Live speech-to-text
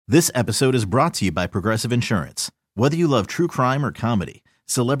This episode is brought to you by Progressive Insurance. Whether you love true crime or comedy,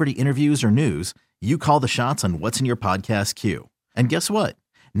 celebrity interviews or news, you call the shots on what's in your podcast queue. And guess what?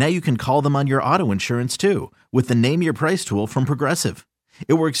 Now you can call them on your auto insurance too with the Name Your Price tool from Progressive.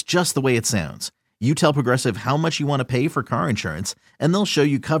 It works just the way it sounds. You tell Progressive how much you want to pay for car insurance, and they'll show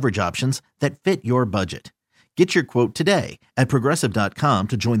you coverage options that fit your budget. Get your quote today at Progressive.com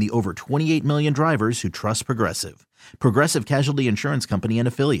to join the over 28 million drivers who trust Progressive. Progressive Casualty Insurance Company and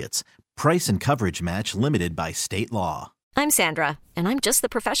Affiliates. Price and coverage match limited by state law. I'm Sandra, and I'm just the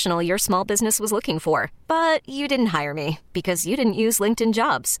professional your small business was looking for. But you didn't hire me because you didn't use LinkedIn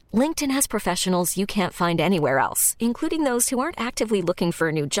Jobs. LinkedIn has professionals you can't find anywhere else, including those who aren't actively looking for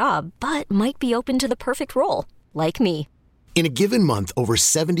a new job, but might be open to the perfect role, like me. In a given month, over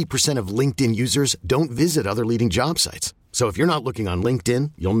 70% of LinkedIn users don't visit other leading job sites. So if you're not looking on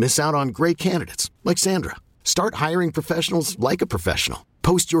LinkedIn, you'll miss out on great candidates like Sandra. Start hiring professionals like a professional.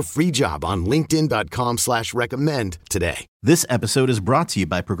 Post your free job on linkedin.com/recommend today. This episode is brought to you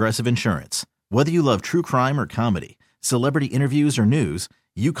by Progressive Insurance. Whether you love true crime or comedy, celebrity interviews or news,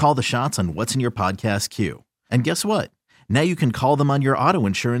 you call the shots on what's in your podcast queue. And guess what? Now you can call them on your auto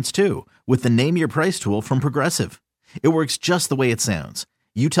insurance too with the Name Your Price tool from Progressive. It works just the way it sounds.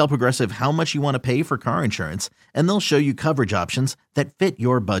 You tell Progressive how much you want to pay for car insurance, and they'll show you coverage options that fit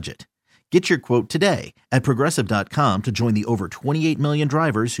your budget. Get your quote today at Progressive.com to join the over 28 million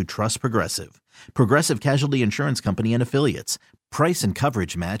drivers who trust Progressive. Progressive Casualty Insurance Company and Affiliates. Price and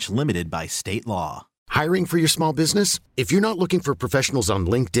coverage match limited by state law. Hiring for your small business? If you're not looking for professionals on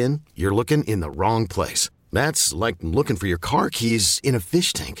LinkedIn, you're looking in the wrong place. That's like looking for your car keys in a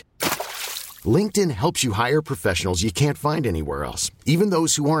fish tank. LinkedIn helps you hire professionals you can't find anywhere else, even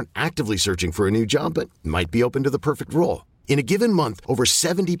those who aren't actively searching for a new job but might be open to the perfect role. In a given month, over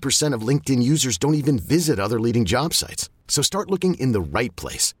 70% of LinkedIn users don't even visit other leading job sites. So start looking in the right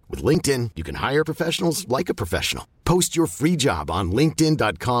place. With LinkedIn, you can hire professionals like a professional. Post your free job on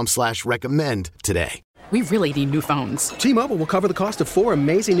linkedin.com/recommend today. We really need new phones. T-Mobile will cover the cost of 4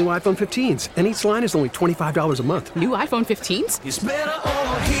 amazing new iPhone 15s, and each line is only $25 a month. New iPhone 15s? It's better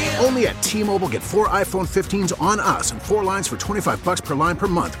over here. Only at T-Mobile, get 4 iPhone 15s on us and 4 lines for $25 per line per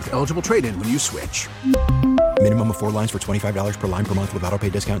month with eligible trade-in when you switch. Minimum of 4 lines for $25 per line per month with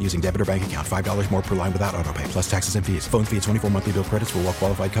autopay discount using debit or bank account. $5 more per line without autopay, plus taxes and fees. Phone fee at 24 monthly bill credits for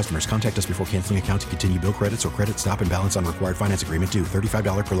well-qualified customers. Contact us before canceling account to continue bill credits or credit stop and balance on required finance agreement due.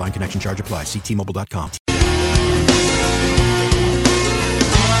 $35 per line connection charge applies. See T-Mobile.com.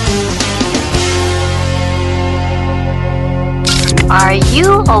 Are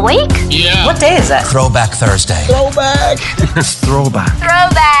you awake? Yeah. What day is it? Throwback Thursday. Throwback. Throwback.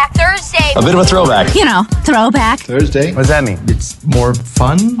 Throwback Thursday. A bit of a throwback. You know, throwback. Thursday. What does that mean? It's more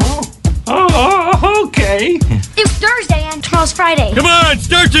fun? Oh, okay. It's Thursday and tomorrow's Friday. Come on,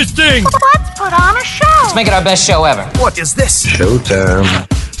 start this thing. Let's put on a show. Let's make it our best show ever. What is this? Showtime.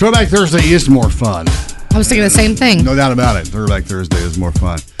 Throwback Thursday is more fun. I was thinking the same thing. No doubt about it. Throwback Thursday is more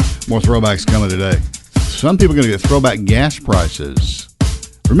fun. More throwbacks coming today. Some people are going to get throwback gas prices.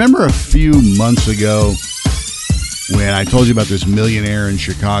 Remember a few months ago when I told you about this millionaire in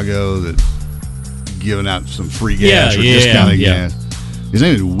Chicago that giving out some free gas or discounted gas? His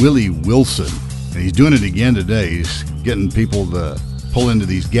name is Willie Wilson, and he's doing it again today. He's getting people to pull into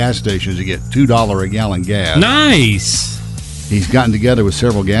these gas stations to get $2 a gallon gas. Nice. He's gotten together with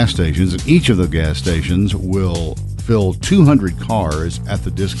several gas stations, and each of the gas stations will fill 200 cars at the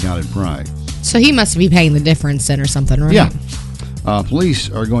discounted price. So he must be paying the difference then or something, right? Yeah. Police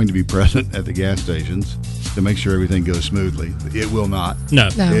are going to be present at the gas stations to make sure everything goes smoothly. It will not. No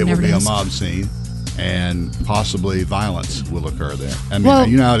it will be does. a mob scene, and possibly violence will occur there. I mean,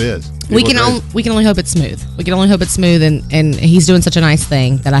 you know how it is. We can only hope it's smooth. We can only hope it's smooth, and he's doing such a nice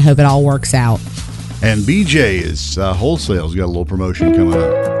thing that I hope it all works out. And BJ is Wholesale's got a little promotion coming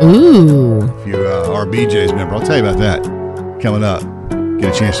up. Ooh. If you are BJ's member, I'll tell you about that coming up.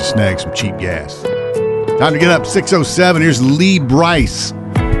 Get a chance to snag some cheap gas. Time to get up. 6:07. Here's Lee Brice.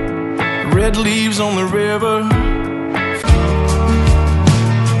 Red leaves on the river.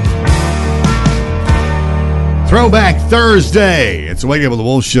 Throwback Thursday. It's a Wake Up with the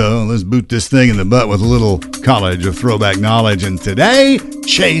Wolf show. Let's boot this thing in the butt with a little college of throwback knowledge. And today,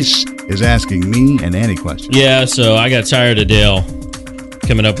 Chase is asking me and Annie questions. Yeah, so I got tired of Dale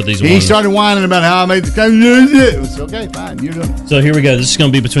coming up with these He ones. started whining about how I made the time. It's okay, fine. You're doing it. So here we go. This is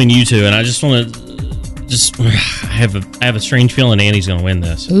going to be between you two, and I just want to I have a strange feeling Annie's going to win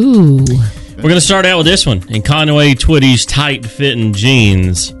this. Ooh. We're going to start out with this one. In Conway Twitty's tight-fitting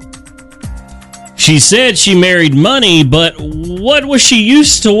jeans. She said she married money, but what was she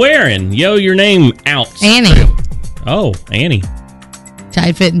used to wearing? Yo, your name out. Annie. Oh, Annie.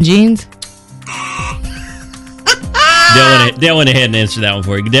 Tight fitting jeans. Dale went ahead and answered that one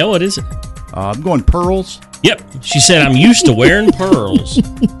for you. Dale, what is it? I'm going pearls. Yep. She said, I'm used to wearing pearls.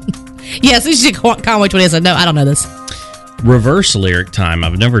 Yes, this is Conway 20. I said, no, I don't know this. Reverse lyric time.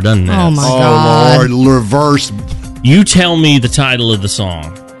 I've never done this. Oh, my God. Oh, Lord, reverse. You tell me the title of the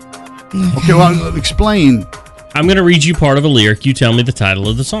song. Okay, well, explain. I'm going to read you part of a lyric. You tell me the title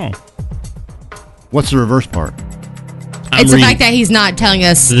of the song. What's the reverse part? It's the fact that he's not telling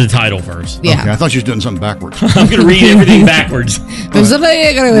us the title first. Yeah. Okay, I thought she was doing something backwards. I'm going to read everything backwards.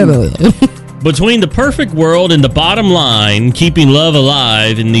 Between the perfect world and the bottom line, keeping love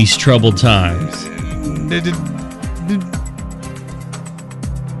alive in these troubled times.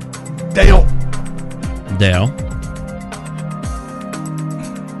 Dale.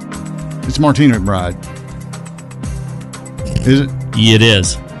 It's Martina McBride. Is it? Yeah, it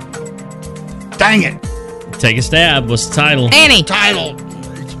is. Dang it. Take a stab. What's the title? Annie.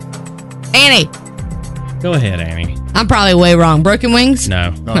 Annie. Go ahead, Annie. I'm probably way wrong. Broken Wings?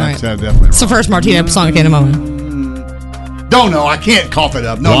 No. Oh, that's definitely wrong. It's the first Martina song that came to my mind. Don't know. I can't cough it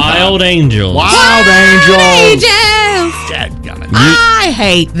up. No. Wild Angels. Wild Angels. Dadgummit. I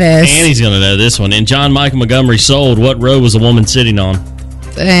hate this. Annie's going to know this one. In John Michael Montgomery Sold, what row was a woman sitting on?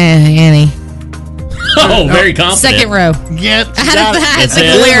 Annie. Oh, very confident. Second row. I had to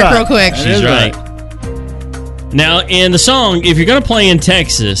think the lyric real quick. She's right. Now, in the song, if you're going to play in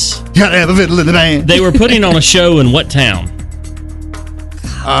Texas, they were putting on a show in what town?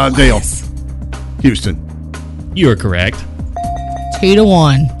 Dale. Houston. You are correct.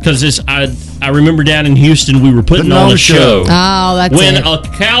 2-1. Because I remember down in Houston, we were putting on a show. Oh, that's when it. a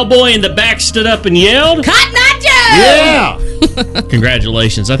cowboy in the back stood up and yelled, Cotton Eye Joe! Yeah!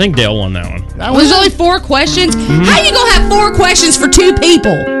 Congratulations. I think Dale won that one. There's only 4 questions? How you going to have 4 questions for 2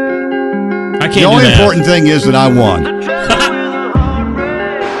 people? I can't The do only that. important thing is that I won.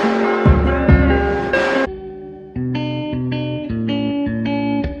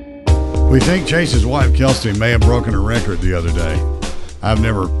 We think Chase's wife, Kelsey, may have broken her record the other day. I've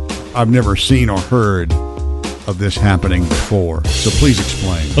never seen or heard of this happening before. So please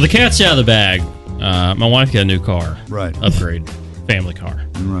explain. Well, the cat's out of the bag. My wife got a new car. Right. Upgrade. Family car.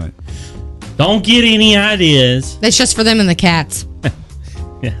 Right. Don't get any ideas. That's just for them and the cats.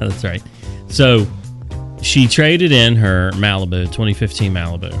 Yeah, that's right. So she traded in her Malibu, 2015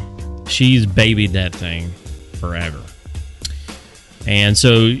 Malibu. She's babied that thing forever. And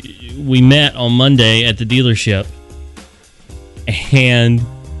so we met on Monday at the dealership, and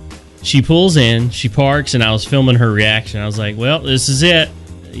she pulls in, she parks, and I was filming her reaction. I was like, well, this is it.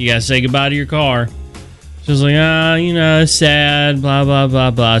 You got to say goodbye to your car. She was like, sad, blah, blah,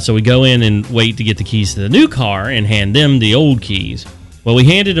 blah, blah. So we go in and wait to get the keys to the new car and hand them the old keys. Well, we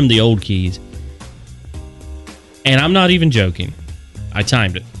handed them the old keys, and I'm not even joking. I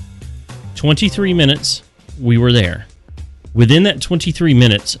timed it. 23 minutes, we were there. Within that 23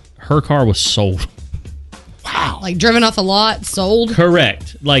 minutes, her car was sold. Wow. Like driven off the lot, sold?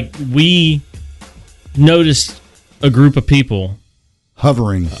 Correct. Like, we noticed a group of people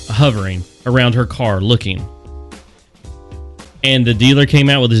hovering around her car looking. And the dealer came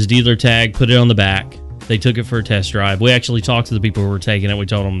out with his dealer tag, put it on the back. They took it for a test drive. We actually talked to the people who were taking it. We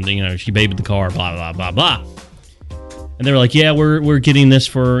told them, she babied the car, blah, blah, blah, blah. And they were like, yeah, we're getting this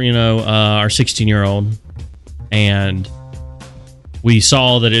for, our 16-year-old. And we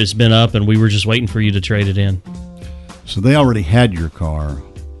saw that it's been up, and we were just waiting for you to trade it in. So they already had your car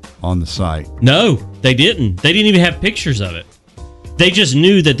on the site? No, they didn't. They didn't even have pictures of it. They just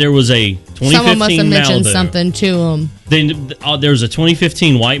knew that there was a 2015 Malibu. Someone must have mentioned something to them. There was a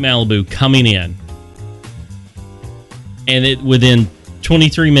 2015 white Malibu coming in. And within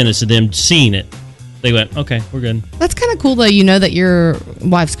 23 minutes of them seeing it, they went, okay, we're good. That's kind of cool, though. That your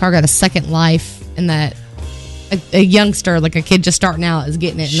wife's car got a second life, and that a youngster, like a kid just starting out, is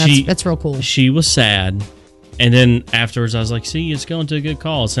getting it, and that's real cool. She was sad, and then afterwards I was like, see, it's going to a good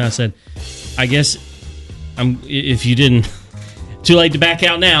cause. And I said, I guess if you didn't, too late to back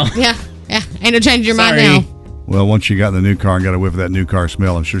out now. Yeah, ain't no changing your mind now. Well, once you got the new car and got a whiff of that new car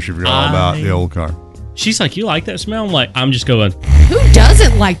smell, I'm sure she forgot all about the old car. She's like, you like that smell? I'm like, I'm just going. Who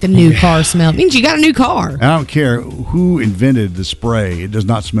doesn't like the new car smell? It means you got a new car. I don't care who invented the spray. It does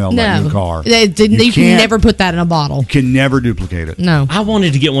not smell like a new car. You can never put that in a bottle. You can never duplicate it. No. I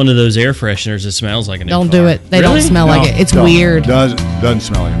wanted to get one of those air fresheners that smells like a new car. Don't do it. They don't smell like it. It's weird. Doesn't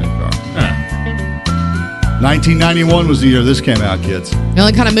smell like a new car. 1991 was the year this came out, kids. The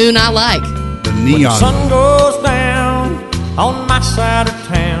only kind of moon I like. The neon. When the sun goes down on my side of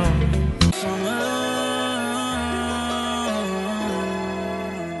town.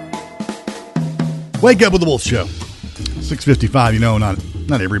 Wake up with the Wolf Show. 6:55.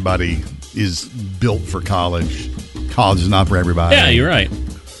 Not everybody is built for college. College is not for everybody. Yeah, you're right.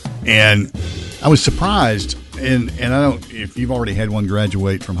 And I was surprised, and I don't. If you've already had one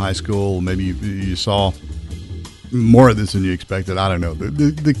graduate from high school, maybe you saw more of this than you expected. I don't know.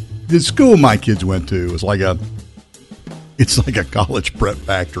 The school my kids went to was like a college prep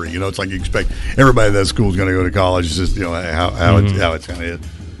factory. It's like you expect everybody at that school is going to go to college. It's just how it's kind of is.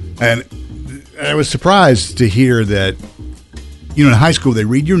 And I was surprised to hear that in high school they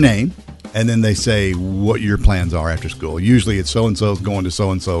read your name and then they say what your plans are after school. Usually it's so and so's going to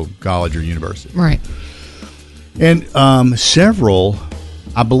so and so college or university. Right. And several,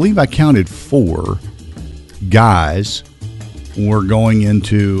 I believe I counted 4 guys were going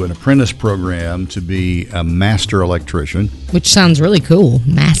into an apprentice program to be a master electrician. Which sounds really cool,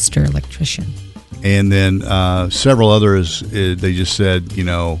 master electrician. And then several others, they just said,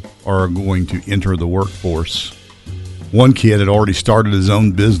 are going to enter the workforce. One kid had already started his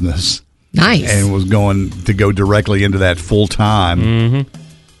own business. Nice. And was going to go directly into that full-time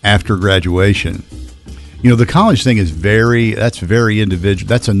after graduation. The college thing is very individual.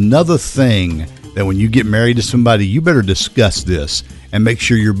 That's another thing that when you get married to somebody, you better discuss this and make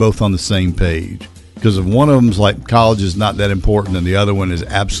sure you're both on the same page. Because if one of them's like college is not that important and the other one is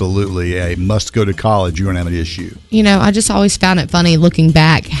absolutely a must go to college, you're going to have an issue. I just always found it funny looking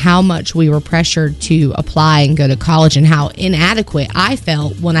back how much we were pressured to apply and go to college and how inadequate I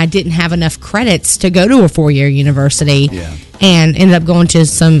felt when I didn't have enough credits to go to a 4-year university. Yeah. And ended up going to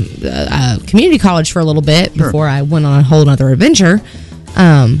some community college for a little bit before I went on a whole other adventure.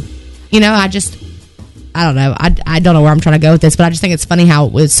 I don't know. I don't know where I'm trying to go with this, but I just think it's funny how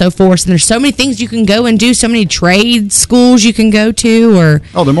it was so forced. And there's so many things you can go and do, so many trade schools you can go to. There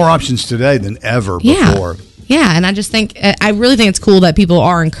are more options today than ever before. Yeah, and I really think it's cool that people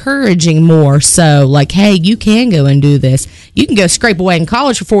are encouraging more. So, like, hey, you can go and do this. You can go scrape away in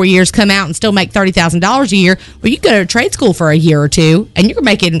college for 4 years, come out and still make $30,000 a year. Or you can go to a trade school for a year or two, and you're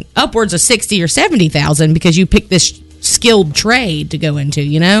making upwards of $60,000 or $70,000 because you picked this skilled trade to go into.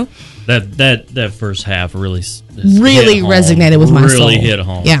 That first half really resonated with my soul. Really hit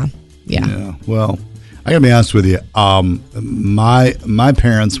home. Yeah. Well, I gotta be honest with you. My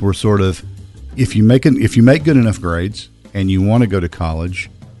parents were sort of, if you make good enough grades and you want to go to college,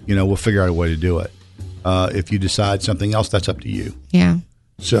 we'll figure out a way to do it. If you decide something else, that's up to you. Yeah.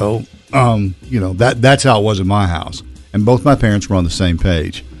 So, that's how it was in my house, and both my parents were on the same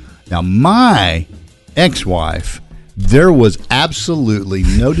page. Now, my ex-wife, there was absolutely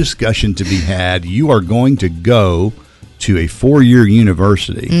no discussion to be had. You are going to go to a 4-year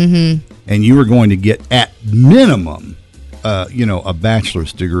university, and you are going to get at minimum, a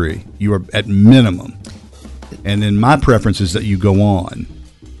bachelor's degree. You are at minimum. And then my preference is that you go on.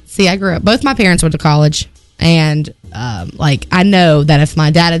 See, I grew up, both my parents went to college, and I know that if my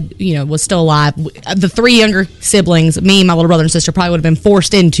dad was still alive, the 3 younger siblings, me, my little brother and sister, probably would have been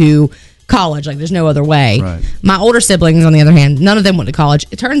forced into college. Like, there's no other way. Right. My older siblings, on the other hand, none of them went to college.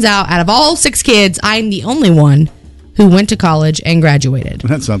 It turns out, out of all 6 kids, I'm the only one who went to college and graduated.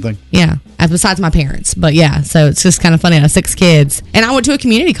 That's something. Yeah, besides my parents. But yeah, so it's just kind of funny. Out of 6 kids, and I went to a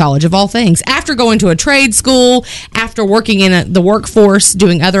community college of all things. After going to a trade school, after working in the workforce,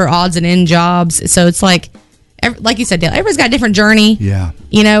 doing other odds and end jobs. So it's like you said, Dale, everybody's got a different journey. Yeah.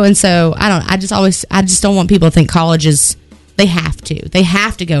 And so I just don't want people to think college is. They have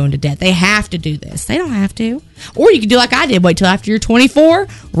to go into debt. They have to do this. They don't have to. Or you can do like I did. Wait till after you're 24,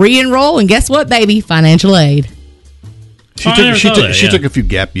 re-enroll, and guess what, baby? Financial aid. She took a few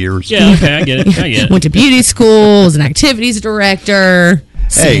gap years. Yeah, okay, I get it. Went to beauty school, was an activities director,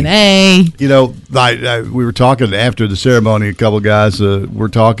 CNA. We were talking after the ceremony. A couple of guys were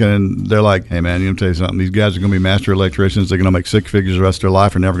talking, and they're like, "Hey, man, tell you something. These guys are going to be master electricians. They're going to make 6 figures the rest of their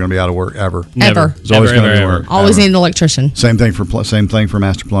life. Are never going to be out of work ever. Ever. It's always going to be work. Always need an electrician. Same thing for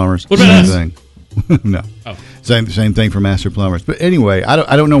master plumbers. What about same thing? No. Oh. Same thing for master plumbers. But anyway,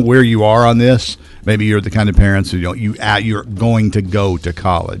 I don't know where you are on this. Maybe you're the kind of parents who you're going to go to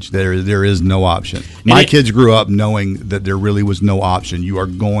college. There is no option. My kids grew up knowing that there really was no option. You are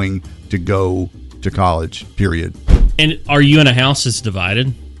going to go to college, period. And are you in a house that's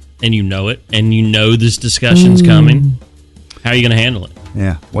divided, and you know it, and you know this discussion's coming? How are you going to handle it?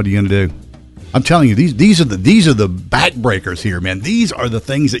 Yeah, what are you going to do? I'm telling you, these are the backbreakers here, man. These are the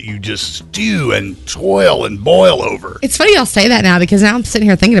things that you just stew and toil and boil over. It's funny y'all say that now, because now I'm sitting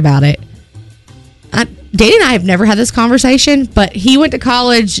here thinking about it. Danny and I have never had this conversation, but he went to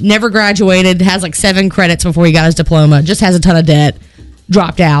college, never graduated, has like 7 credits before he got his diploma, just has a ton of debt,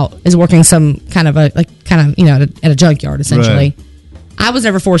 dropped out, is working some kind of at a junkyard essentially. Right. I was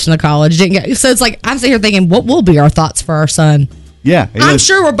never forced into college. Didn't go, so it's like I'm sitting here thinking, what will be our thoughts for our son? Yeah, I'm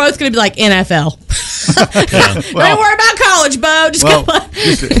sure we're both going to be like NFL. Don't worry about college, Bo.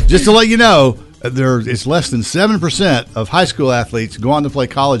 Just to let you know, it's less than 7% of high school athletes go on to play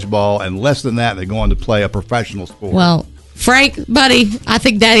college ball, and less than that they go on to play a professional sport. Well, Frank, buddy, I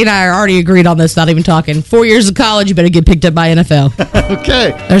think Daddy and I are already agreed on this, not even talking. 4 years of college, you better get picked up by NFL.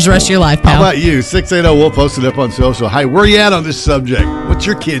 Okay. There's the rest of your life, pal. How about you? 680, we'll post it up on social. Hi, where are you at on this subject? What's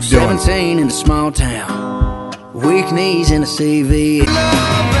your kid doing? 17 in a small town, weak knees in a CV.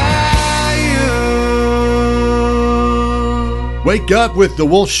 Wake up with the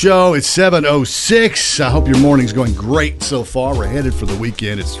Wolf Show. It's 7:06. I hope your morning's going great so far. We're headed for the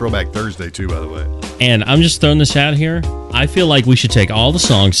weekend. It's Throwback Thursday, too, by the way. And I'm just throwing this out here. I feel like we should take all the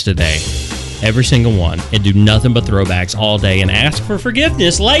songs today, every single one, and do nothing but throwbacks all day and ask for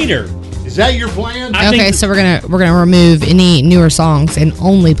forgiveness later. Is that your plan? Okay, so we're gonna remove any newer songs and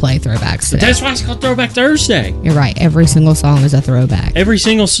only play throwbacks today. That's why it's called Throwback Thursday. You're right. Every single song is a throwback. Every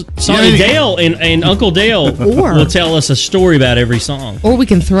single song. And Dale and Uncle Dale will tell us a story about every song. Or we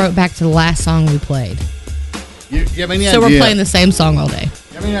can throw it back to the last song we played. You have any idea? So we're playing the same song all day.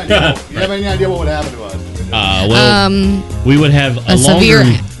 You have any idea what would happen to us? We would have a severe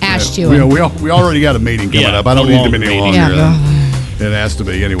longer ash chewing. We already got a meeting coming up. I don't need them any longer. Yeah. It has to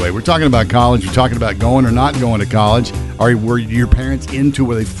be. Anyway, we're talking about college. We're talking about going or not going to college. Were your parents into?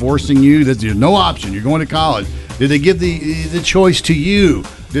 Were they forcing you? There's no option. You're going to college. Did they give the choice to you?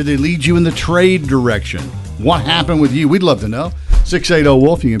 Did they lead you in the trade direction? What happened with you? We'd love to know.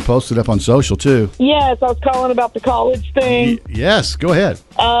 680-WOLF. You can post it up on social, too. Yes, I was calling about the college thing. Yes, go ahead.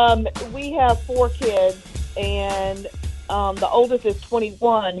 We have 4 kids, and the oldest is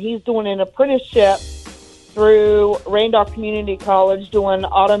 21. He's doing an apprenticeship through Randolph Community College doing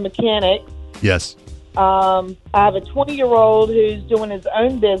auto mechanics. Yes. I have a 20-year-old who's doing his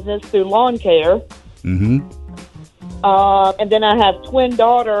own business through lawn care. Mm-hmm. And then I have twin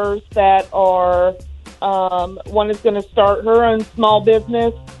daughters that are, one is going to start her own small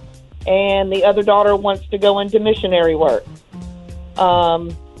business, and the other daughter wants to go into missionary work.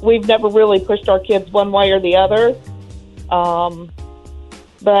 We've never really pushed our kids one way or the other.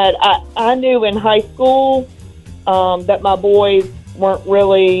 But I knew in high school that my boys weren't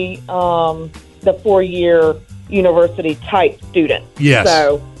really the 4-year university type student. Yes.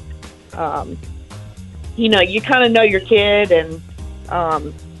 So, you kind of know your kid, and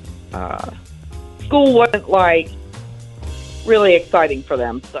school wasn't like really exciting for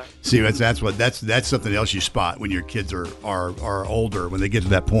them. So. See, that's something else you spot when your kids are older. When they get to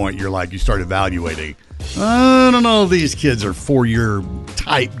that point, you start evaluating. I don't know if these kids are 4-year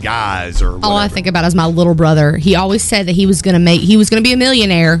type guys or whatever. All I think about is my little brother. He always said that he was going to be a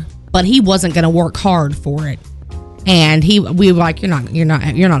millionaire, but he wasn't going to work hard for it. And we were like, you're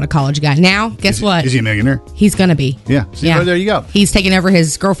not a college guy. Now, guess what? Is he a millionaire? He's going to be. Yeah. See, yeah. Well, there you go. He's taking over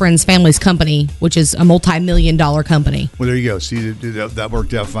his girlfriend's family's company, which is a multi-million-dollar company. Well, there you go. See, that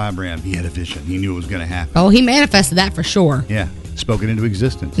worked out fine for him. He had a vision. He knew it was going to happen. Oh, he manifested that for sure. Yeah. Spoken into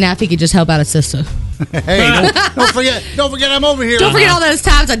existence. Now, if he could just help out his sister. Hey, don't forget I'm over here. Don't forget all those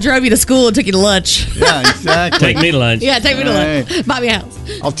times I drove you to school and took you to lunch. Yeah, exactly. Take me to lunch. Yeah, take me to lunch. Buy me a house.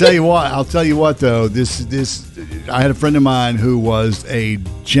 I'll tell you what though. This I had a friend of mine who was a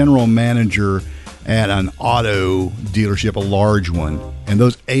general manager at an auto dealership, a large one. And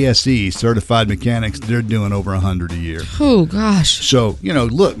those ASE, certified mechanics, they're doing over 100 a year. Oh, gosh. So,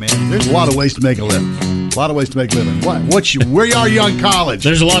 look, man, there's a lot of ways to make a living. Where are you on college?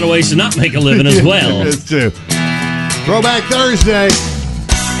 There's a lot of ways to not make a living as well. It's too. Throwback Thursday.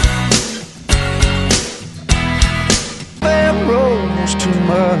 That rolls too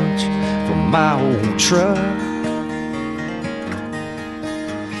much for my old truck.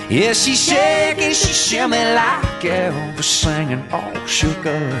 Yeah, she's shaking, she shimmy like Elvis singing all shook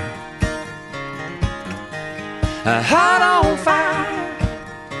up. Heart on fire,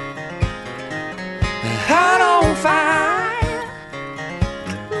 heart on fire,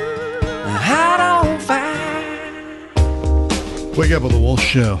 heart on fire. Wake up with the Wolf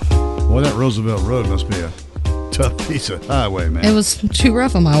Show. Boy, that Roosevelt Road must be a tough piece of highway, man. It was too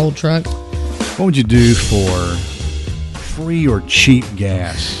rough on my old truck. What would you do for free or cheap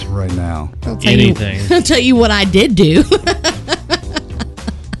gas right now? Anything. I'll tell you what I did do.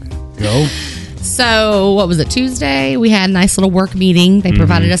 Go. So, what was it, Tuesday? We had a nice little work meeting. They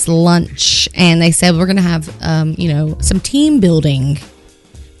provided us lunch, and they said we're going to have, some team building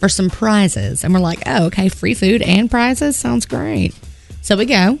for some prizes. And we're like, oh, okay, free food and prizes? Sounds great. So we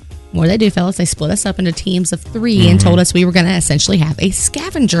go. What did they do, fellas? They split us up into teams of 3 and told us we were going to essentially have a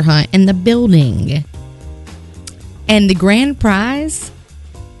scavenger hunt in the building. And the grand prize,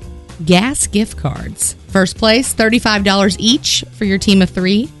 gas gift cards. First place, $35 each for your team of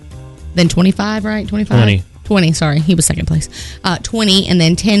 3. Then 25, right? 25? 20, sorry. He was second place. 20, and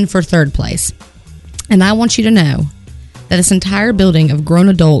then 10 for third place. And I want you to know that this entire building of grown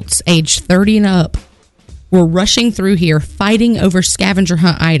adults aged 30 and up were rushing through here fighting over scavenger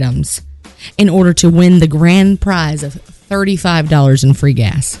hunt items in order to win the grand prize of $35 in free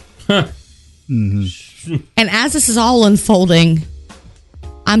gas. Huh. Mm-hmm. And as this is all unfolding,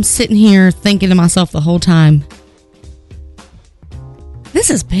 I'm sitting here thinking to myself the whole time, this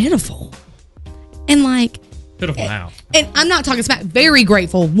is pitiful. And like... Pitiful how? And I'm not talking smack. Very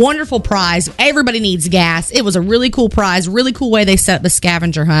grateful. Wonderful prize. Everybody needs gas. It was a really cool prize. Really cool way they set up the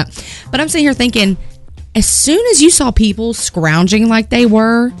scavenger hunt. But I'm sitting here thinking, as soon as you saw people scrounging like they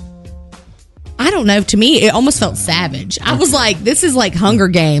were, I don't know. To me, it almost felt savage. I was like, this is like Hunger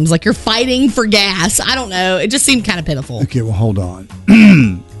Games. Like you're fighting for gas. I don't know. It just seemed kind of pitiful. Okay, well, hold on.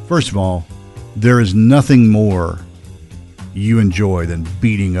 First of all, there is nothing more you enjoy than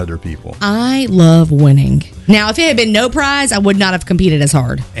beating other people. I love winning. Now, if it had been no prize, I would not have competed as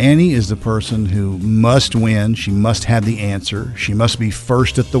hard. Annie is the person who must win. She must have the answer. She must be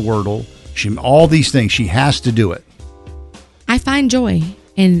first at the Wordle. All these things. She has to do it. I find joy.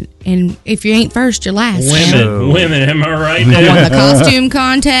 And if you ain't first, you're last. Women, am I right? I won the costume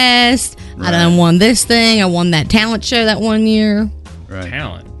contest. Right. I done won this thing. I won that talent show that one year. Right.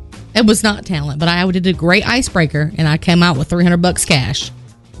 Talent. It was not talent, but I did a great icebreaker, and I came out with $300 cash.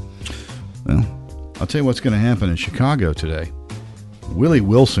 Well, I'll tell you what's going to happen in Chicago today. Willie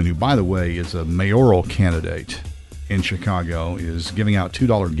Wilson, who, by the way, is a mayoral candidate in Chicago, is giving out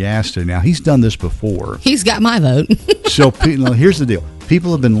 $2 gas today. Now, he's done this before. He's got my vote. So here's the deal.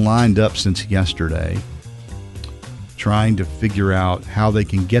 People have been lined up since yesterday trying to figure out how they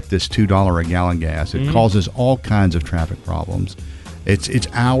can get this $2 a gallon gas. It causes all kinds of traffic problems. It's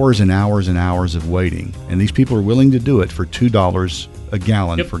hours and hours and hours of waiting, and these people are willing to do it for $2 a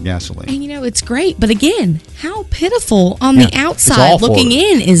gallon for gasoline. And it's great, but again, how pitiful on the outside looking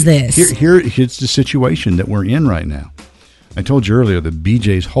in is this? Here's the situation that we're in right now. I told you earlier, the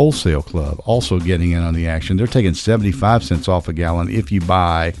BJ's Wholesale Club also getting in on the action. They're taking 75 cents off a gallon if you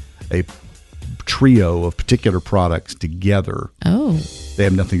buy a trio of particular products together. Oh. They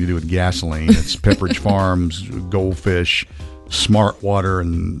have nothing to do with gasoline. It's Pepperidge Farms, Goldfish, Smart Water,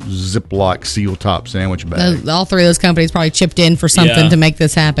 and Ziploc seal top sandwich bag. All three of those companies probably chipped in for something to make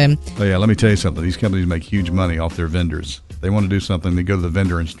this happen. Oh yeah, let me tell you something. These companies make huge money off their vendors. They want to do something, they go to the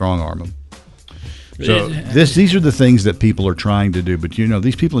vendor and strong arm them. So these are the things that people are trying to do. But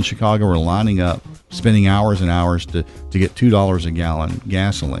these people in Chicago are lining up, spending hours and hours to get $2 a gallon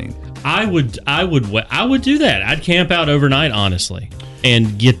gasoline. I would do that. I'd camp out overnight, honestly,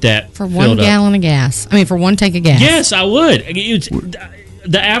 and get that for 1 gallon of gas. I mean, for 1 tank of gas. Yes, I would.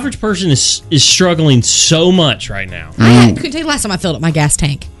 The average person is struggling so much right now. I couldn't tell you the last time I filled up my gas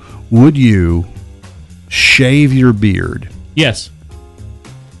tank. Would you shave your beard? Yes.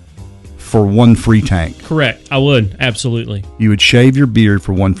 For 1 free tank? Correct. I would. Absolutely. You would shave your beard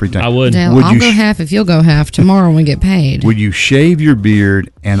for 1 free tank? I would. Now, I'll go half if you'll go half tomorrow when we get paid. Would you shave your beard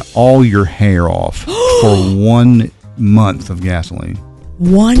and all your hair off for 1 month of gasoline?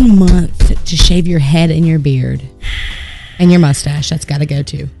 1 month to shave your head and your beard. And your mustache. That's got to go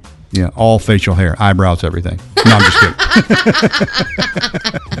too. Yeah, all facial hair, eyebrows, everything. No, I'm just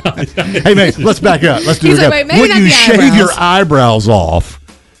kidding. Hey, man, let's back up. Let's do it again. Would you shave your eyebrows off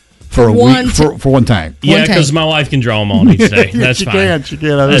for a week for 1 tank? Yeah, because my wife can draw them on each day. That's fine. She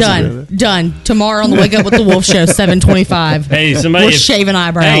can. Done. Tomorrow on the Wake Up with the Wolf Show, 7:25. Hey, somebody, we're shaving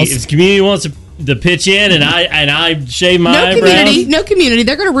eyebrows. Hey, if the community wants to pitch in and I shave my eyebrows. No community.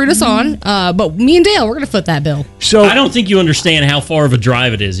 They're going to root us on. But me and Dale, we're going to foot that bill. So I don't think you understand how far of a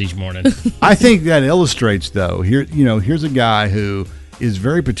drive it is each morning. I think that illustrates, though. Here's a guy who is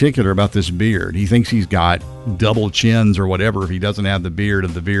very particular about this beard. He thinks he's got double chins or whatever if he doesn't have the beard,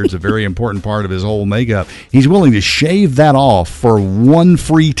 and the beard's a very important part of his whole makeup. He's willing to shave that off for 1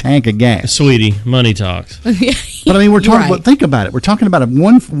 free tank of gas. Sweetie, money talks. But I mean, we're talking about, think about it. We're talking about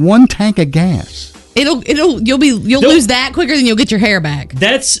one tank of gas. You'll lose that quicker than you'll get your hair back.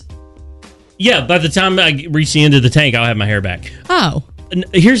 By the time I reach the end of the tank, I'll have my hair back. Oh. And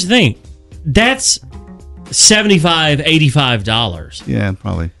here's the thing. That's $75, $85. Yeah,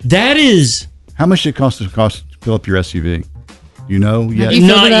 probably. That is... How much did it cost to fill up your SUV? You know yet?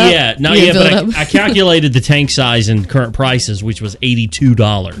 Not yet, but I calculated the tank size and current prices, which was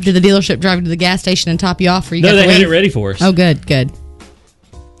 $82. Did the dealership drive you to the gas station and top you off? No, they had it ready for us. Oh, good.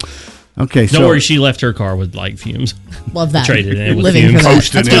 Okay, Don't worry, she left her car with light fumes. Love that. Traded it in with Living fumes. for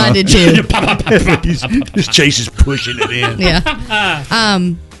that. That's what I did too. This Chase is pushing it in. Yeah.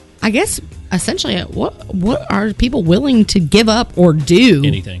 I guess essentially, what are people willing to give up or do?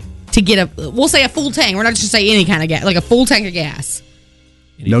 Anything to get we'll say a full tank. We're not just say any kind of gas, like a full tank of gas.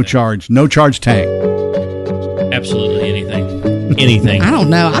 Anything. No charge tank. Absolutely anything. I don't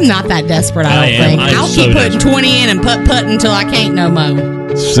know. I'm not that desperate. I don't think. I'll keep putting 20 in and put until I can't no more.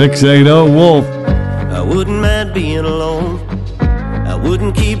 680 Wolf. I wouldn't mind being alone. I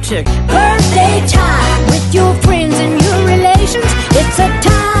wouldn't keep checking. Birthday time with your friends and your relations. It's a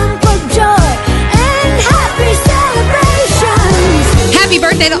time for joy and happy celebrations. Happy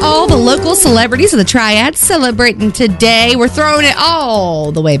birthday to all the local celebrities of the Triad celebrating today. We're throwing it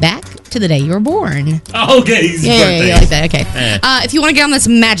all the way back to the day you were born. Oh, okay. Yeah, you like that. Okay. If you want to get on this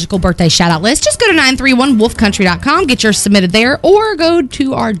magical birthday shout-out list, just go to 931wolfcountry.com, get yours submitted there, or go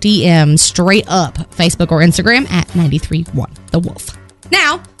to our DM straight up, Facebook or Instagram at 931 The Wolf.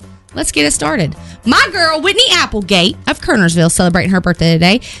 Now, let's get it started. My girl, Whitney Applegate of Kernersville, celebrating her birthday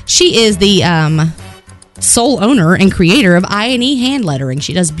today. She is the sole owner and creator of I&E Hand Lettering.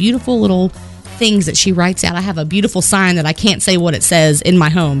 She does beautiful little things that she writes out. I have a beautiful sign that I can't say what it says in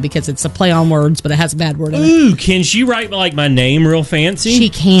my home because it's a play on words, but it has a bad word in it. Ooh, can she write like my name real fancy? She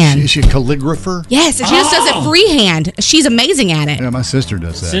can. Is she a calligrapher? Yes, and she just does it freehand. She's amazing at it. Yeah, my sister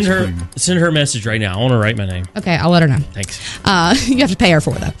does that. Send her a message right now. I want to write my name. Okay, I'll let her know. Thanks. You have to pay her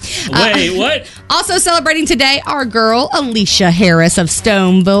for it, though. Wait, what? Also celebrating today, our girl, Alicia Harris of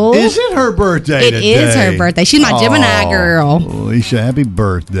Stoneville. Is it her birthday today? It is her birthday. She's my Gemini girl. Alicia, happy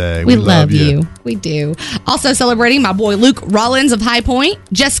birthday. We love you. We do. Also celebrating my boy Luke Rollins of High Point,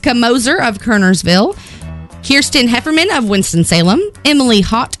 Jessica Moser of Kernersville, Kirsten Hefferman of Winston-Salem, Emily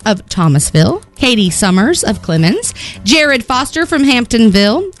Hott of Thomasville, Katie Summers of Clemens, Jared Foster from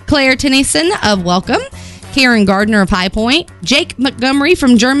Hamptonville, Claire Tennyson of Welcome, Karen Gardner of High Point, Jake Montgomery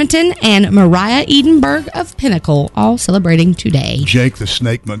from Germantown, and Mariah Edenberg of Pinnacle, all celebrating today. Jake the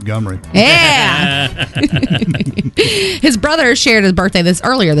Snake Montgomery. Yeah. His brother shared his birthday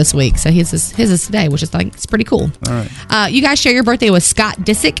earlier this week, so his is today, which is it's pretty cool. All right. You guys share your birthday with Scott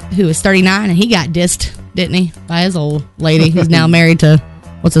Disick, who is 39, and he got dissed, didn't he, by his old lady who's now married to,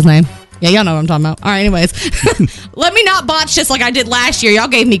 what's his name? Yeah, y'all know what I'm talking about. All right, anyways. Let me not botch this like I did last year. Y'all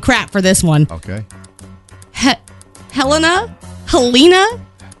gave me crap for this one. Okay. Helena Bonham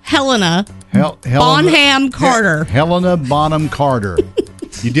Carter. Helena Bonham Carter.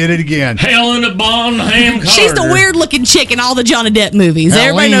 You did it again. Helena Bonham Carter. She's the weird-looking chick in all the Johnny Depp movies.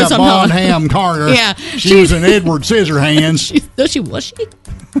 Everybody knows what I'm talking Bonham Carter. Yeah. She was in Edward Scissorhands. Was she?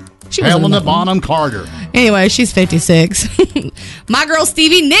 She was Helena Bonham Carter. Anyway, she's 56. My girl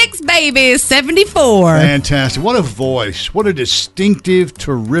Stevie Nicks' baby is 74. Fantastic. What a voice. What a distinctive,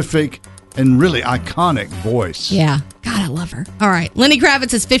 terrific, and really iconic voice. Yeah. God, I love her. All right. Lenny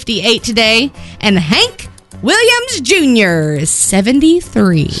Kravitz is 58 today, and Hank Williams Jr. is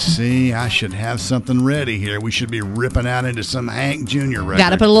 73. See, I should have something ready here. We should be ripping out into some Hank Jr. record. Got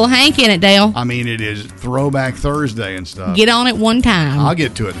to put a little Hank in it, Dale. I mean, it is Throwback Thursday and stuff. Get on it one time. I'll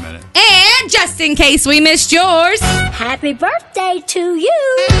get to it in a minute. And just in case we missed yours, happy birthday to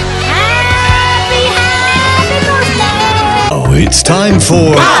you. Happy birthday. Oh, it's time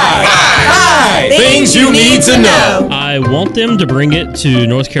for Things You Need to Know. I want them to bring it to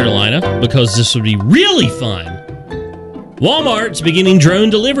North Carolina because this would be really fun. Walmart's beginning drone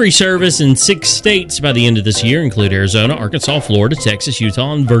delivery service in 6 states by the end of this year, include Arizona, Arkansas, Florida, Texas,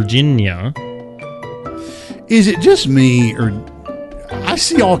 Utah, and Virginia. Is it just me, or I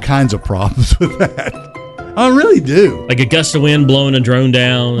see all kinds of problems with that? I really do. Like a gust of wind blowing a drone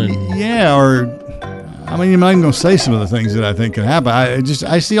down. And yeah, or I mean, I'm not even going to say some of the things that I think could happen.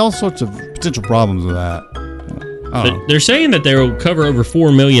 I see all sorts of potential problems with that. They're saying that they'll cover over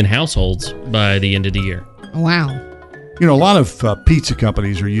 4 million households by the end of the year. Wow. You know, a lot of pizza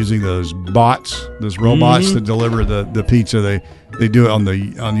companies are using those bots, those robots that deliver the pizza. They do it on the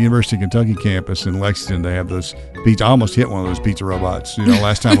University of Kentucky campus in Lexington. They have those pizza. I almost hit one of those pizza robots. You know,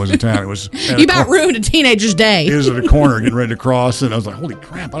 last time I was in town, it was you about ruined a teenager's day. It was at a corner getting ready to cross, and I was like, "Holy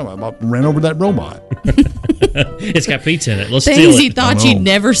crap! I about ran over that robot." It's got pizza in it. Let's steal it. Things you thought you'd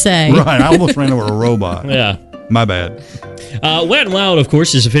never say. Right, I almost ran over a robot. Yeah, my bad. Wet n Wild, of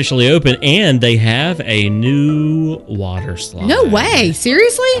course, is officially open, and they have a new water slide. No way.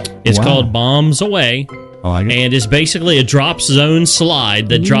 Seriously? It's called Bombs Away. I like it. And it's basically a drop zone slide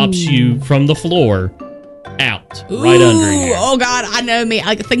that drops you from the floor out right under you. Oh, God, I know me.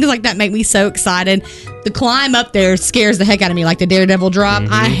 Like, things like that make me so excited. The climb up there scares the heck out of me, like the Daredevil drop.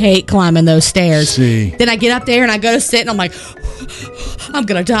 I hate climbing those stairs. See. Then I get up there and I go to sit and I'm like, I'm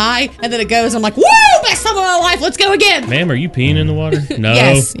going to die. And then it goes, I'm like, woo, best time of my life. Let's go again. Ma'am, are you peeing in the water? No.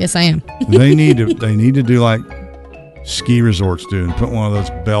 Yes, I am. They need to do like ski resorts do and put one of those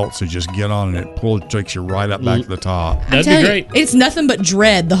belts and just get on and it takes you right up back to the top. That'd be great. It's nothing but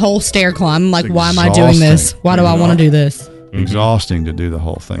dread, the whole stair climb. I'm like, why am I doing this? Why do I want to do this? Exhausting to do the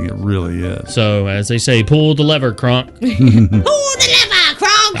whole thing. It really is. So, as they say, pull the lever, Kronk. Pull the lever,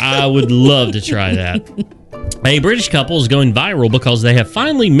 Kronk. I would love to try that. A British couple is going viral because they have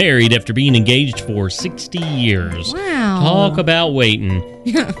finally married after being engaged for 60 years. Wow. Talk about waiting.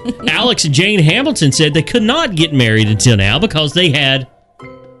 Alex and Jane Hamilton said they could not get married until now because they had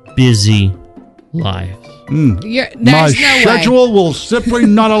busy lives. There's My no schedule will simply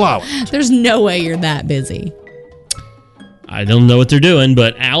not allow it. There's no way you're that busy. I don't know what they're doing,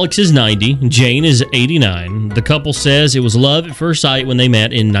 but Alex is 90, Jane is 89. The couple says it was love at first sight when they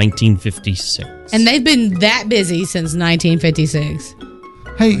met in 1956. And they've been that busy since 1956.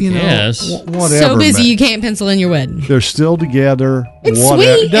 Hey, you know, Yes. whatever. So busy man. you can't pencil in your wedding. They're still together. It's whatever.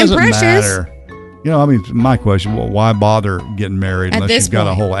 sweet It doesn't and precious. matter. You know, I mean, my question: well, why bother getting married At unless this you've got a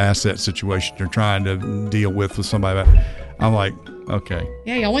point. whole asset situation you're trying to deal with somebody? I'm like, okay,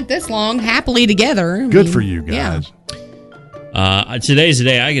 Yeah, y'all went this long happily together. I good mean, for you yeah. guys. Today's the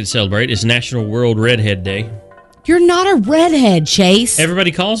day I get to celebrate. It's National World Redhead Day. You're not a redhead, Chase.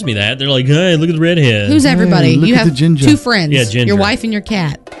 Everybody calls me that. They're like, hey, look at the redhead. Who's everybody? look You at have the ginger. two friends. Yeah, ginger. Your wife and your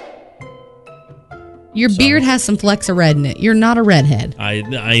cat. Your beard has some flecks of red in it. You're not a redhead. I You're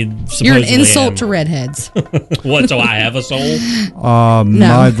an supposedly insult am. to redheads. What, so I have a soul? No.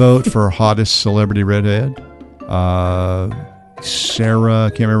 My vote for hottest celebrity redhead, Sarah.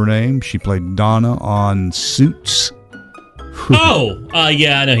 Can't remember her name. She played Donna on Suits.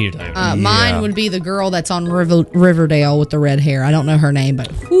 Yeah, I know who you're talking about. Mine would be the girl that's on Riverdale with the red hair. I don't know her name,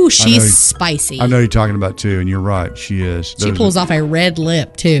 but she's spicy. I know you're talking about too, and you're right. She is. She pulls off a red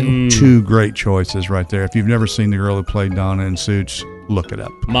lip, too. Two great choices right there. If you've never seen the girl who played Donna in Suits, look it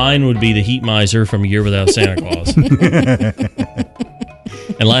up. Mine would be the Heat Miser from A Year Without Santa Claus.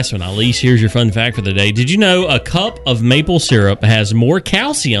 And last but not least, here's your fun fact for the day. Did you know a cup of maple syrup has more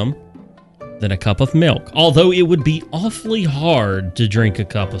calcium than a cup of milk? Although it would be awfully hard to drink a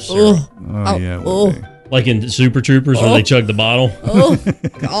cup of syrup. It would be. Like in Super Troopers where they chug the bottle. Oh,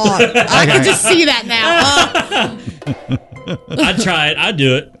 God. I can just see that now. I'd try it. I'd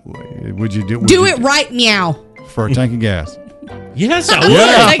do it. Would you do? Do it right, meow. For a tank of gas. Yes, I would.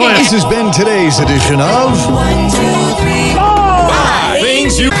 Yeah, this has been today's edition of 5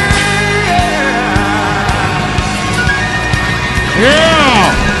 Things You.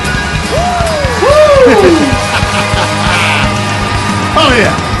 Yeah! Oh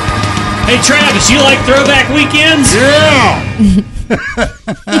yeah! Hey Travis, you like throwback weekends? Yeah!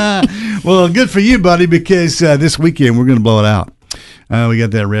 Well, good for you, buddy, because this weekend we're going to blow it out. We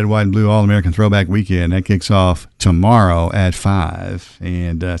got that red, white, and blue All-American Throwback Weekend. That kicks off tomorrow at 5,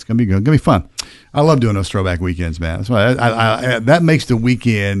 and it's going to be good. It's going to be fun. I love doing those throwback weekends, man. That's why that makes the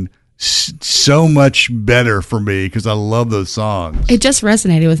weekend so much better for me because I love those songs. It just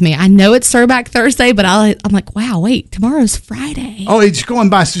resonated with me. I know it's Throwback Thursday, but I'm like, wow, wait, tomorrow's Friday. Oh, it's going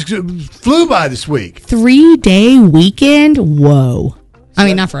by, flew by this week. 3-day weekend? Whoa. I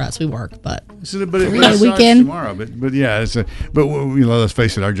mean, not for us. We work, but But it 3-day starts weekend. tomorrow. But yeah, let's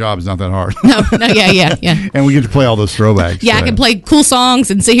face it, our job is not that hard. No, yeah. And we get to play all those throwbacks. Yeah, I so. can play cool songs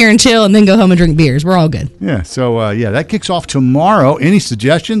and sit here and chill and then go home and drink beers. We're all good. Yeah, so that kicks off tomorrow. Any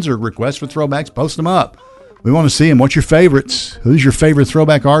suggestions or requests for throwbacks, post them up. We want to see them. What's your favorites? Who's your favorite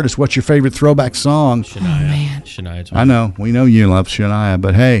throwback artist? What's your favorite throwback song? Shania. I know. We know you love Shania,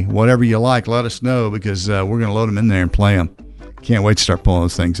 but hey, whatever you like, let us know because we're going to load them in there and play them. Can't wait to start pulling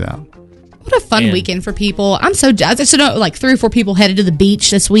those things out. What a fun weekend for people. I'm so jazzed. So, like 3 or 4 people headed to the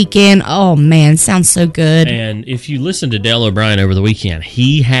beach this weekend. Oh, man, sounds so good. And if you listen to Dale O'Brien over the weekend,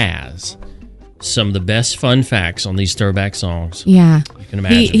 he has some of the best fun facts on these throwback songs. Yeah. You can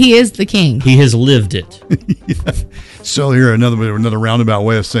imagine. He is the king. He has lived it. So here, another roundabout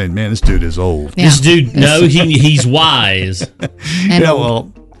way of saying, man, this dude is old. Yeah. This dude, he's wise.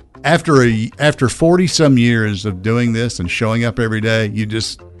 Well, after 40 some years of doing this and showing up every day, you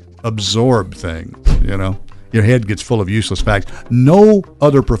just absorb things. Your head gets full of useless facts. No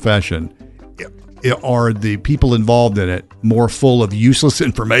other profession are the people involved in it more full of useless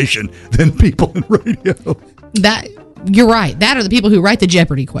information than people in radio. You're right. That are the people who write the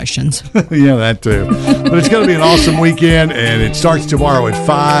Jeopardy questions. Yeah, that too. But it's going to be an awesome weekend, and it starts tomorrow at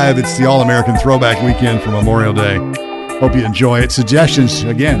 5. It's the All-American Throwback Weekend for Memorial Day. Hope you enjoy it. Suggestions,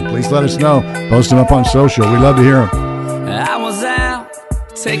 again, please let us know. Post them up on social. We love to hear them. I was out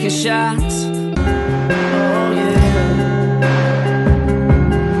taking shots.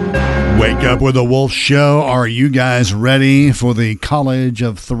 Wake up with the Wolf Show. Are you guys ready for the College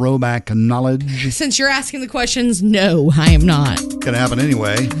of Throwback Knowledge? Since you're asking the questions, no, I am not. Going to happen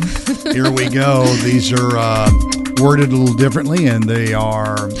anyway. Here we go. These are worded a little differently, and they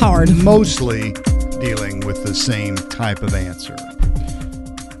are hard. Mostly dealing with the same type of answer.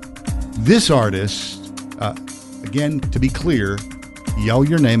 This artist, again, to be clear, yell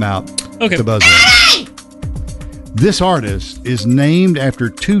your name out to buzz in. This artist is named after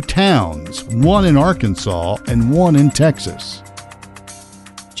 2 towns, one in Arkansas and one in Texas.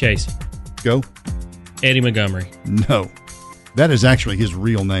 Chase. Go. Eddie Montgomery. No. That is actually his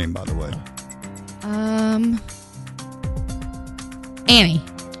real name, by the way. Annie.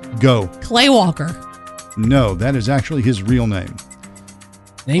 Go. Clay Walker. No, that is actually his real name.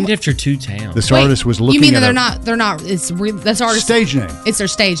 Named after 2 towns. This artist was looking at... You mean at they're not, that's artist... Stage name. It's their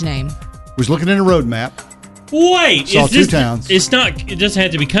stage name. Was looking at a road map. Wait. Saw 2 towns. It doesn't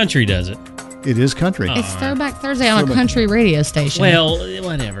have to be country, does it? It is country. It's Throwback Thursday on a country radio station. Well,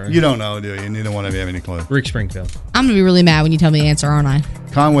 whatever. You don't know, do you? Neither one of you have any clue. Rick Springfield. I'm going to be really mad when you tell me the answer, aren't I?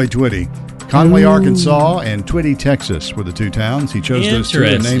 Conway Twitty. Conway, Arkansas, and Twitty, Texas were the 2 towns. He chose those 2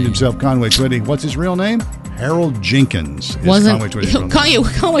 and named himself Conway Twitty. What's his real name? Harold Jenkins. Wasn't Conway Twitty's real name.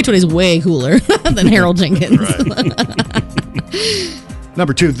 Conway Twitty's way cooler than Harold Jenkins.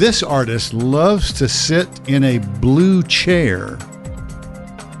 Number 2, this artist loves to sit in a blue chair.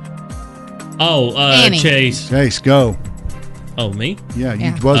 Oh, Chase. Chase, go. Oh, me? Yeah,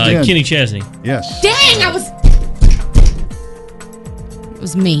 you buzzed in. Kenny Chesney. Yes. Dang, It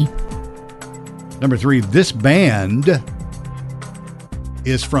was me. Number 3, this band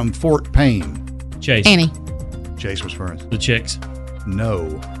is from Fort Payne. Chase. Annie. Chase was first. The Chicks.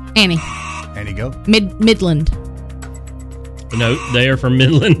 No. Annie. Annie, go. Midland. No, they are from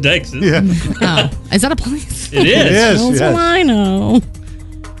Midland, Texas. Yeah. Is that a place? It is. It is. That's all I know.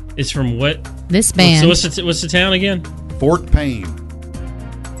 It's from what? This band. What's the town again? Fort Payne.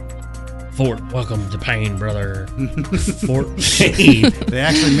 Welcome to Payne, brother. Fort Payne. They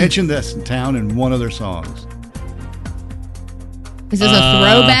actually mentioned this town in one of their songs. Is this a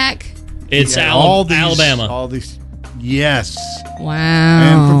throwback? It's Alabama. All these. Yes. Wow.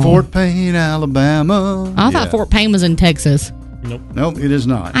 And from Fort Payne, Alabama. I thought Fort Payne was in Texas. Nope, it is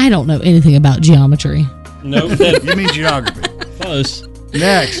not. I don't know anything about geometry. Nope. You mean geography. Close.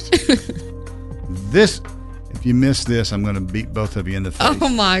 Next. If you miss this, I'm going to beat both of you in the face. Oh,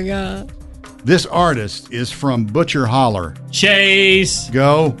 my God. This artist is from Butcher Holler. Chase.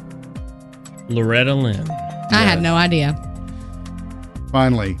 Go. Loretta Lynn. I had no idea.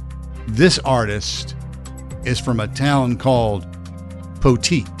 Finally, this artist is from a town called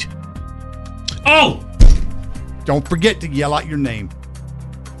Poteet. Oh! Don't forget to yell out your name.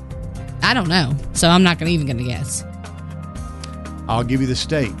 I don't know, so I'm not even going to guess. I'll give you the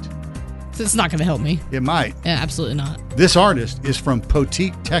state. So it's not going to help me. It might. Yeah, absolutely not. This artist is from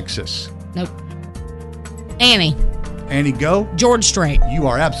Poteet, Texas. Nope. Annie. Annie, go. George Strait. You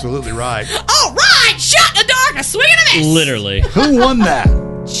are absolutely right. All right! Shot in the dark, a swing and a miss! Literally. Who won that?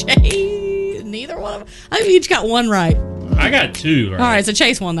 Chase. Neither one of them. I think we each got 1 right. I got 2 right. All right, so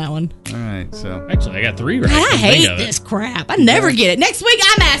Chase won that one. All right, so. Actually, I got 3 right. God, I hate this crap. I never get it. Next week,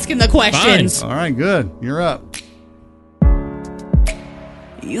 I'm asking the questions. Fine. All right, good. You're up.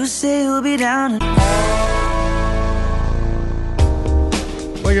 You say you'll be down.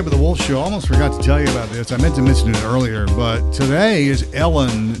 Wake up with the Wolf Show. I almost forgot to tell you about this. I meant to mention it earlier, but today is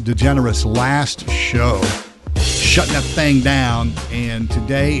Ellen DeGeneres' last show. Shutting that thing down, and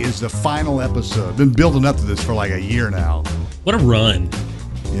today is the final episode. Been building up to this for like a year now. What a run.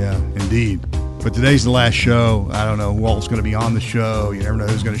 Yeah, indeed. But today's the last show. I don't know who else is going to be on the show. You never know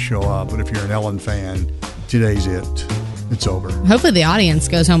who's going to show up. But if you're an Ellen fan, today's it. It's over. Hopefully the audience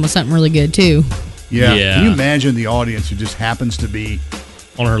goes home with something really good, too. Yeah. Can you imagine the audience who just happens to be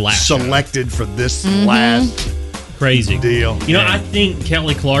on her last selected for this last crazy deal? You know, I think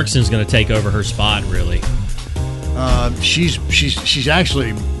Kelly Clarkson's going to take over her spot, really. She's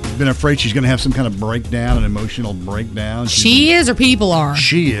actually been afraid she's going to have some kind of breakdown, an emotional breakdown. She is, or people are?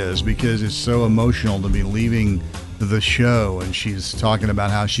 She is, because it's so emotional to be leaving the show, and she's talking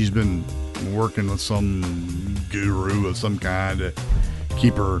about how she's been working with some guru of some kind to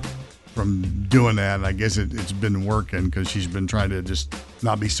keep her from doing that. And I guess it's been working because she's been trying to just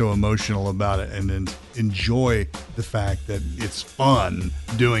not be so emotional about it and then enjoy the fact that it's fun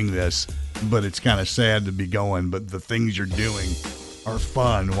doing this, but it's kind of sad to be going. But the things you're doing are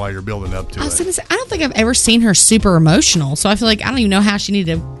fun while you're building up to I was it. gonna say, I don't think I've ever seen her super emotional, so I feel like I don't even know how she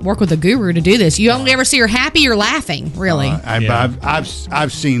needed to work with a guru to do this. You only ever see her happy or laughing, really.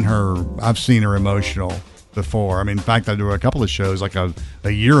 I've seen her emotional before. I mean, in fact, I do a couple of shows like a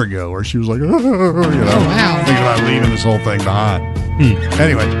year ago where she was like, wow, thinking about leaving this whole thing behind.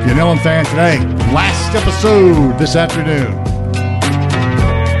 Anyway, you know I'm fan today. Last episode this afternoon.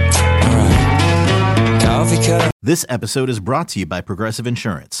 This episode is brought to you by Progressive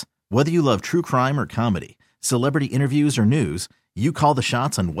Insurance. Whether you love true crime or comedy, celebrity interviews or news, you call the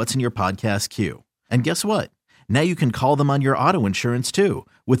shots on what's in your podcast queue. And guess what? Now you can call them on your auto insurance too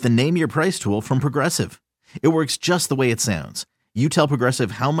with the Name Your Price tool from Progressive. It works just the way it sounds. You tell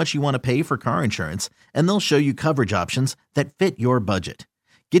Progressive how much you want to pay for car insurance, and they'll show you coverage options that fit your budget.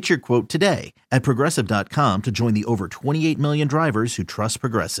 Get your quote today at Progressive.com to join the over 28 million drivers who trust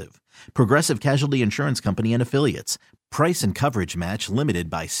Progressive. Progressive Casualty Insurance Company and Affiliates. Price and coverage match limited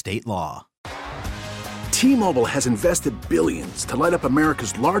by state law. T-Mobile has invested billions to light up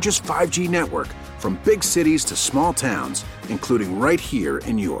America's largest 5G network, from big cities to small towns, including right here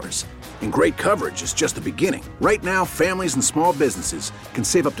in yours. And great coverage is just the beginning. Right now, families and small businesses can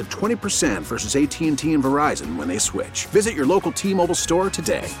save up to 20% versus AT&T and Verizon when they switch. Visit your local T-Mobile store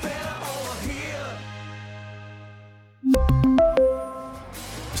today.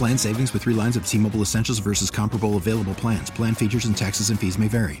 Plan savings with 3 lines of T-Mobile Essentials versus comparable available plans. Plan features and taxes and fees may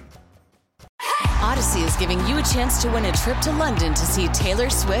vary. Odyssey is giving you a chance to win a trip to London to see Taylor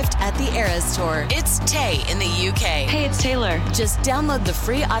Swift at the Eras Tour. It's Tay in the UK. Hey, it's Taylor. Just download the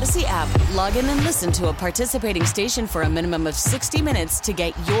free Odyssey app, log in and listen to a participating station for a minimum of 60 minutes to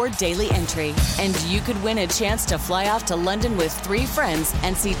get your daily entry. And you could win a chance to fly off to London with 3 friends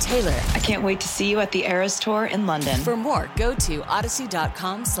and see Taylor. I can't wait to see you at the Eras Tour in London. For more, go to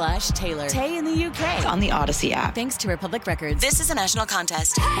odyssey.com/Taylor. Tay in the UK. It's on the Odyssey app. Thanks to Republic Records. This is a national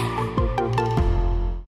contest.